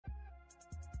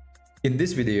In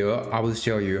this video, I will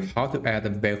show you how to add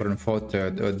a background photo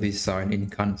or design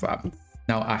in Canva.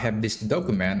 Now I have this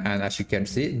document, and as you can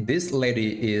see, this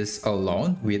lady is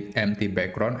alone with empty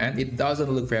background and it doesn't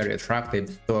look very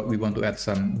attractive. So we want to add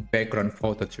some background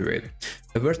photo to it.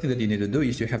 The first thing that you need to do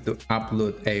is you have to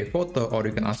upload a photo, or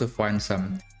you can also find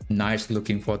some nice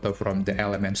looking photo from the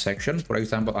element section. For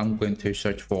example, I'm going to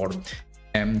search for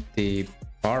empty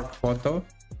park photo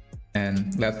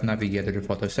and let's navigate to the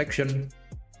photo section.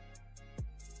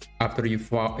 After you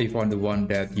found the one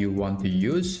that you want to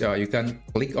use, you can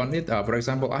click on it. For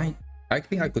example, I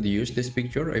think I could use this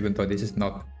picture, even though this is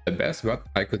not the best, but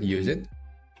I could use it.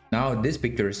 Now this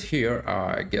picture is here.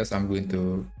 I guess I'm going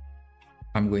to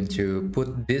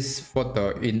put this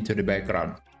photo into the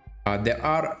background. There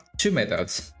are two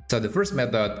methods. So the first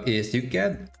method is you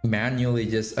can manually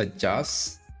just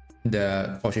adjust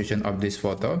the position of this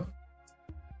photo.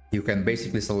 You can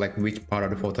basically select which part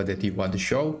of the photo that you want to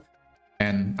show.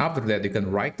 And after that, you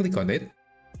can right click on it,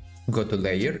 go to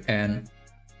layer and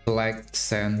select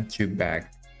send to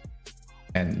back.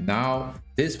 And now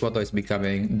this photo is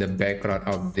becoming the background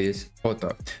of this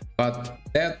photo. But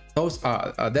that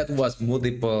was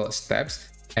multiple steps,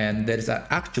 and there is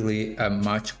actually a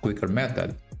much quicker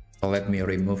method. So let me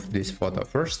remove this photo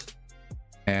first.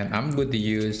 And I'm going to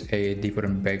use a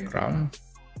different background.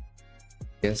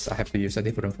 Yes, I have to use a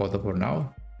different photo for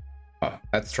now.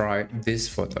 Let's try this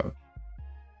photo.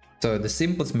 So the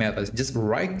simplest method is just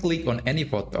right click on any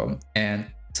photo and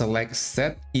select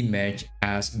set image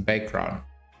as background.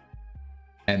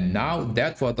 And now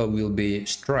that photo will be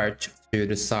stretched to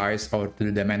the size or to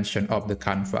the dimension of the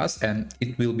canvas, and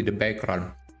it will be the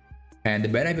background. And the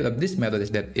benefit of this method is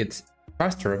that it's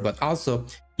faster, but also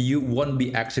you won't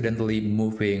be accidentally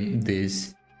moving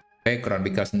this background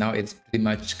because now it's pretty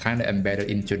much kind of embedded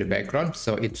into the background.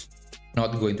 So it's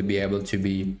not going to be able to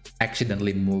be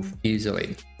accidentally moved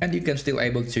easily. And you can still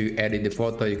able to edit the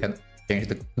photo. You can change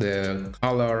the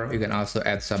color. You can also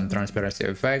add some transparency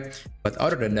effect. But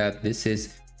other than that, this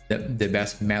is the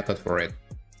best method for it.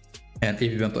 And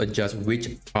if you want to adjust which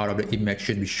part of the image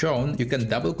should be shown, you can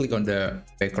double click on the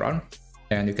background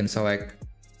and you can select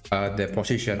the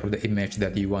position of the image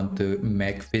that you want to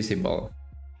make visible.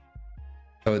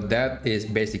 So that is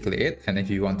basically it. And if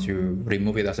you want to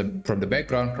remove it from the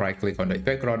background, right click on the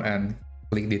background and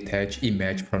click detach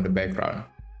image from the background.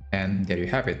 And there you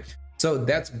have it. So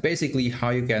that's basically how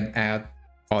you can add,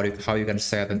 or how you can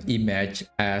set an image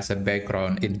as a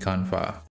background in Canva.